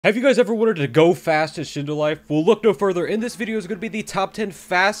Have you guys ever wanted to go fast in Shindo Life? Well, look no further. In this video is going to be the top 10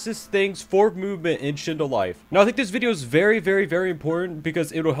 fastest things for movement in Shindo Life. Now, I think this video is very important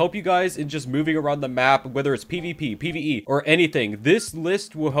because it will help you guys in just moving around the map, whether it's PvP, PvE, or anything. This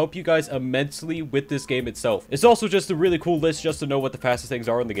list will help you guys immensely with this game itself. It's also just a really cool list just to know what the fastest things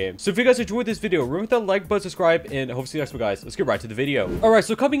are in the game. So if you guys enjoyed this video, remember to like, button, subscribe, and hope to see you next one, guys. Let's get right to the video. Alright,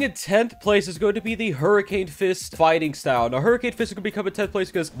 so coming in 10th place is going to be the Hurricane Fist fighting style. Now, Hurricane Fist is going to become in 10th place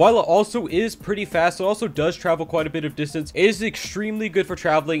because while it also is pretty fast, it also does travel quite a bit of distance. It is extremely good for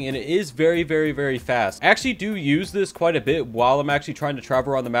traveling, and it is very fast. I actually do use this quite a bit while I'm actually trying to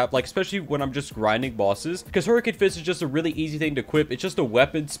travel around the map, like especially when I'm just grinding bosses, because Hurricane Fist is just a really easy thing to equip. It's just a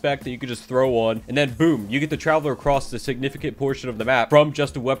weapon spec that you can just throw on, and then boom, you get to travel across the significant portion of the map from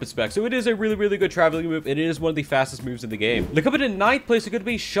just a weapon spec. So it is a really good traveling move, and it is one of the fastest moves in the game. Now, coming in 9th place is going to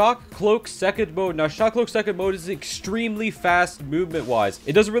be Shock Cloak Second Mode. Now, Shock Cloak Second Mode is extremely fast movement wise.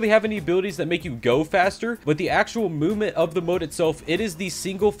 It doesn't really have any abilities that make you go faster, but the actual movement of the mode itself, it is the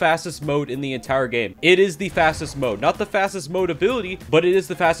single fastest mode in the entire game. It is the fastest mode, not the fastest mode ability, but it is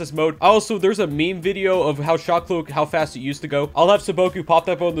the fastest mode. Also, there's a meme video of how Shock Cloak, how fast it used to go. I'll have Saboku pop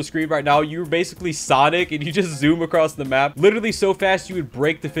that on the screen right now. You're basically Sonic and you just zoom across the map, literally so fast you would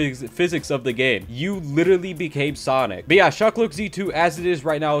break the physics of the game. You literally became Sonic. But yeah, Shock Cloak Z2 as it is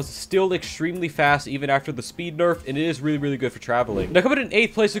right now is still extremely fast even after the speed nerf, and it is really good for traveling. Now, coming in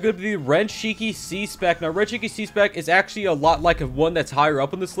 8th place is going to be the Renshiki C-Spec. Now, Renshiki C-Spec is actually a lot like one that's higher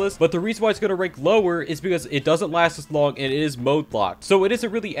up on this list, but the reason why it's going to rank lower is because it doesn't last as long and it is mode locked. So it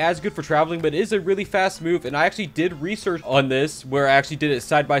isn't really as good for traveling, but it is a really fast move, and I actually did research on this where I actually did it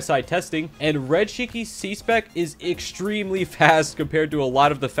side-by-side testing, and Renshiki C-Spec is extremely fast compared to a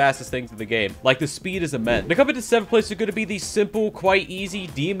lot of the fastest things in the game. Like, the speed is immense. Now, coming to 7th place is going to be the simple, quite easy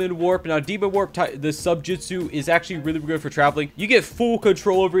Demon Warp. Now, Demon Warp, the subjutsu, is actually really good for traveling. You get full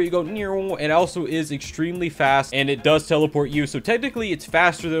control over it. You go, and also is extremely fast, and it does teleport you. So technically, it's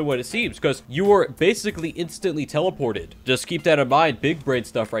faster than what it seems because you are basically instantly teleported. Just keep that in mind. Big brain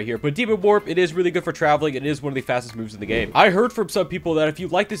stuff right here. But Demon Warp, it is really good for traveling. It is one of the fastest moves in the game. I heard from some people that if you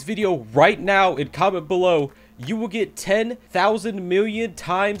like this video right now and comment below, you will get 10,000 million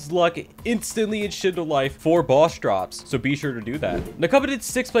times luck instantly in Shindo Life for boss drops. So be sure to do that. Now, coming in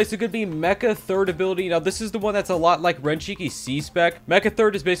 6th place, it could be Mecha Third ability. Now, this is the one that's a lot like Renshiki C-Spec. Mecha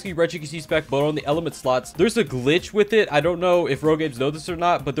Third is basically Renshiki C-Spec, but on the element slots. There's a glitch with it. I don't know if Rogue Games know this or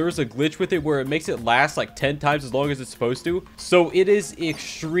not, but there is a glitch with it where it makes it last like 10 times as long as it's supposed to. So it is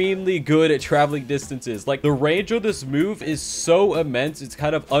extremely good at traveling distances. Like, the range of this move is so immense. It's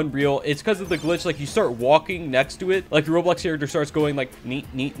kind of unreal. It's because of the glitch. Like, you start walking next to it, like the Roblox character starts going like neat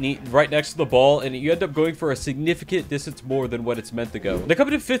right next to the ball, and you end up going for a significant distance more than what it's meant to go. Now,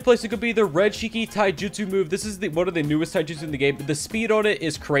 coming in 5th place, it could be the Renshiki Taijutsu move. This is one of the newest taijutsu in the game, but the speed on it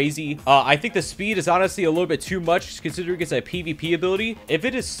is crazy. I think the speed is honestly a little bit too much considering it's a PvP ability. If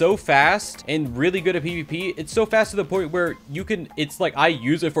it is so fast and really good at PvP, it's so fast to the point where you can, it's like I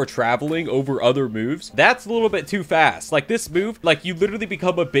use it for traveling over other moves. That's a little bit too fast. Like, this move, like, you literally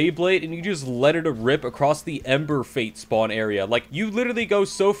become a Beyblade and you just let it rip across the Ember Fate spawn area. Like, you literally go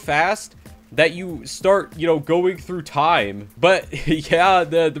so fast that you start, you know, going through time. But yeah,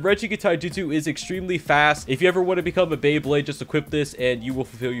 the Renshiki Taijutsu is extremely fast. If you ever want to become a Beyblade, just equip this and you will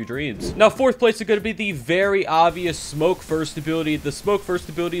fulfill your dreams. Now, 4th place is going to be the very obvious Smoke First ability. The Smoke First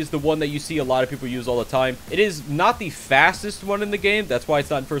ability is the one that you see a lot of people use all the time. It is not the fastest one in the game. That's why it's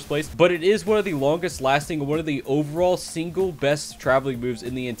not in 1st place, but it is one of the longest lasting, one of the overall single best traveling moves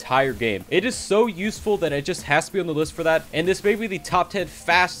in the entire game. It is so useful that it just has to be on the list for that. And this may be the top 10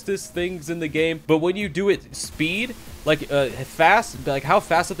 fastest things in the game, but when you do it speed, like fast, like how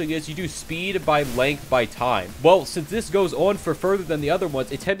fast something is, you do speed by length by time. Well, since this goes on for further than the other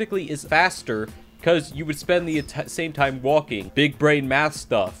ones, it technically is faster because you would spend the same time walking. Big brain math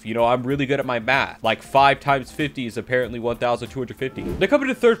stuff. You know, I'm really good at my math. Like 5 times 50 is apparently 1,250. Now, coming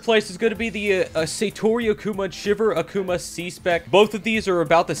to 3rd place is going to be the Satori Akuma and Shiver Akuma C-Spec. Both of these are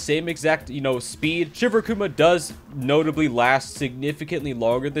about the same exact, you know, speed. Shiver Akuma does notably last significantly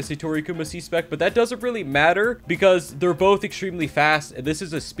longer than Satori Akuma C-Spec, but that doesn't really matter because they're both extremely fast, and this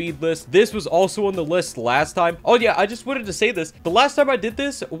is a speed list. This was also on the list last time. Oh yeah, I just wanted to say this. The last time I did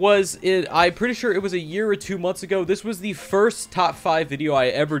this was I'm pretty sure sure it was a year or 2 months ago. This was the first top 5 video I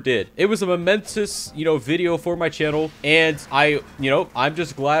ever did. It was a momentous, you know, video for my channel, and I'm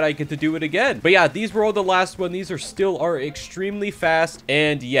just glad I get to do it again. But yeah, these were all the last one. These are still extremely fast,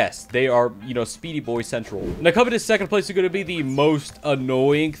 and yes, they are, you know, Speedy Boy Central. Now, coming to second place is going to be the most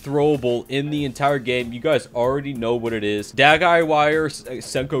annoying throwable in the entire game. You guys already know what it is. Dagai Wire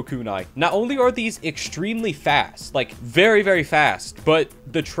Senko Kunai. Not only are these extremely fast, like very, very fast, but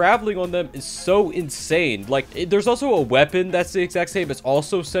the traveling on them is so insane. Like, there's also a weapon that's the exact same. It's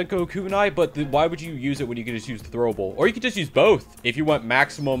also Senko Kunai, but why would you use it when you can just use the throwable? Or you could just use both if you want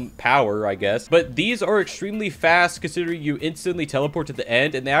maximum power, I guess. But these are extremely fast considering you instantly teleport to the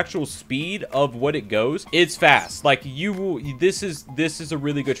end, and the actual speed of what it goes, it's fast. Like, this is a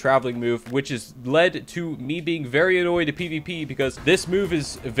really good traveling move, which has led to me being very annoyed at PvP because this move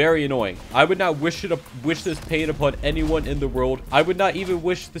is very annoying. I would not wish this pain upon anyone in the world. I would not even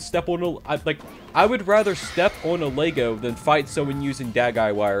wish to step on I would rather step on a Lego than fight someone using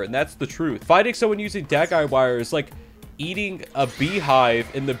Dagai Wire, and that's the truth. Fighting someone using Dagai Wire is like eating a beehive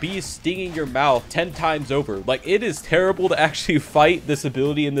and the bee is stinging your mouth 10 times over. Like, it is terrible to actually fight this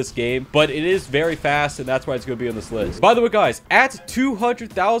ability in this game, but it is very fast, and that's why it's going to be on this list. By the way, guys, at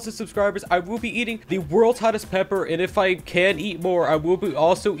 200,000 subscribers, I will be eating the world's hottest pepper, and if I can eat more, I will be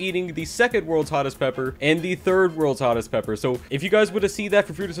also eating the second world's hottest pepper and the third world's hottest pepper. So if you guys want to see that,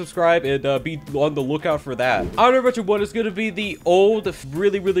 feel free to subscribe and be on the lookout for that. Honorable mention 1 is going to be the old,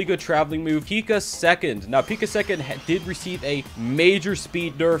 really, really good traveling move, Pika Second. Now, Pika Second did receive a major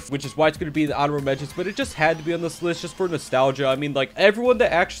speed nerf, which is why it's going to be the honorable mentions, but it just had to be on this list just for nostalgia. I mean, like, everyone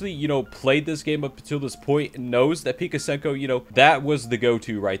that actually, you know, played this game up until this point knows that Pika Senko, you know, that was the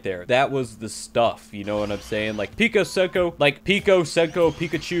go-to right there. That was the stuff, you know what I'm saying? Like, Pika Senko, like Pico, Senko,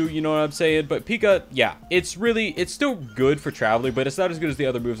 Pikachu, you know what I'm saying? But Pika, yeah, it's still good for traveling, but it's not as good as the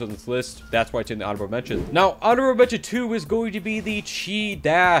other moves on this list. That's why it's in the honorable mention. Now, honorable mention 2 is going to be the Chi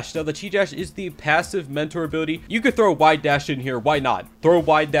Dash. Now, the Chi Dash is the passive mentor ability. You could throw wide dash in here. Why not? Throw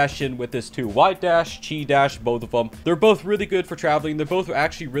wide dash in with this too. Wide dash, Chi Dash, both of them. They're both really good for traveling. They're both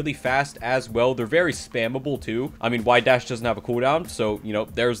actually really fast as well. They're very spammable too. I mean, wide dash doesn't have a cooldown, so, you know,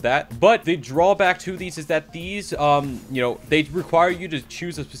 there's that. But the drawback to these is that these, you know, they require you to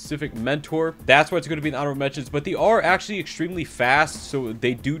choose a specific mentor. That's why it's going to be in the honorable mentions, but they are actually extremely fast, so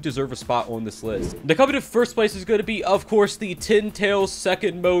they do deserve a spot on this list. The coming to first place is going to be, of course, the Tin Tails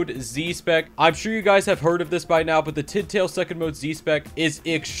second mode Z-Spec. I'm sure you guys have heard of this by now, but the Tin Tails second mode Z-Spec is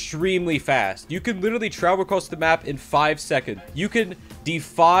extremely fast. You can literally travel across the map in 5 seconds. You can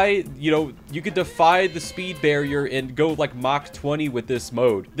defy, you know, you can defy the speed barrier and go like Mach 20 with this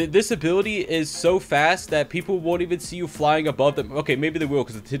mode. This ability is so fast that people won't even see you flying above them. Okay, maybe they will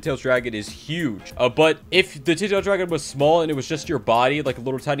because the Tin Tails Dragon is huge. But if the Tin Tails Dragon was small and it was just your body, like a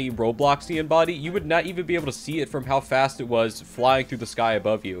little tiny Robloxian body, you would not even be able to see it from how fast it was flying through the sky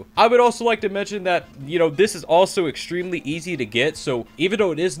above you. I would also like to mention that, you know, this is also extremely easy to get. So even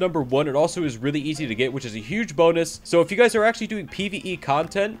though it is number 1, it also is really easy to get, which is a huge bonus. So if you guys are actually doing PvE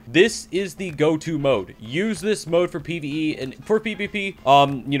content, this is the go-to mode. Use this mode for PvE, and for PvP,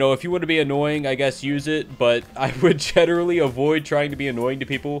 you know, if you want to be annoying, I guess use it, but I would generally avoid trying to be annoying to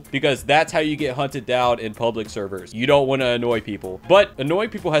people because that's how you get hunted down in public servers. You don't want to annoy people, but annoying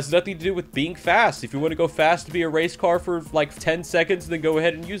people has nothing to do with being fast. If you want to go fast to be a race car for like 10 seconds, then go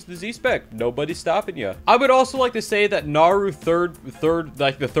ahead and use the Z-Spec. Nobody's stopping you. I would also like to say that Naru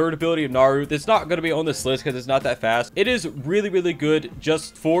like the third ability of Naru, it's not going to be on this list because it's not that fast. It is really, really good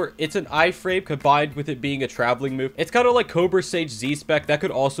just for, it's an iframe combined with it being a traveling move. It's kind of like Cobra Sage Z-Spec. That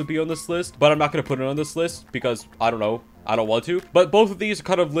could also be on this list, but I'm not going to put it on this list because I don't know. I don't want to, but both of these are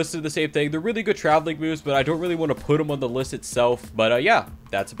kind of listed the same thing. They're really good traveling moves, but I don't really want to put them on the list itself. But yeah,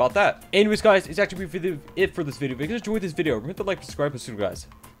 that's about that. Anyways, guys, it's actually it for this video. If you guys enjoyed this video, remember to like, subscribe, and see you guys.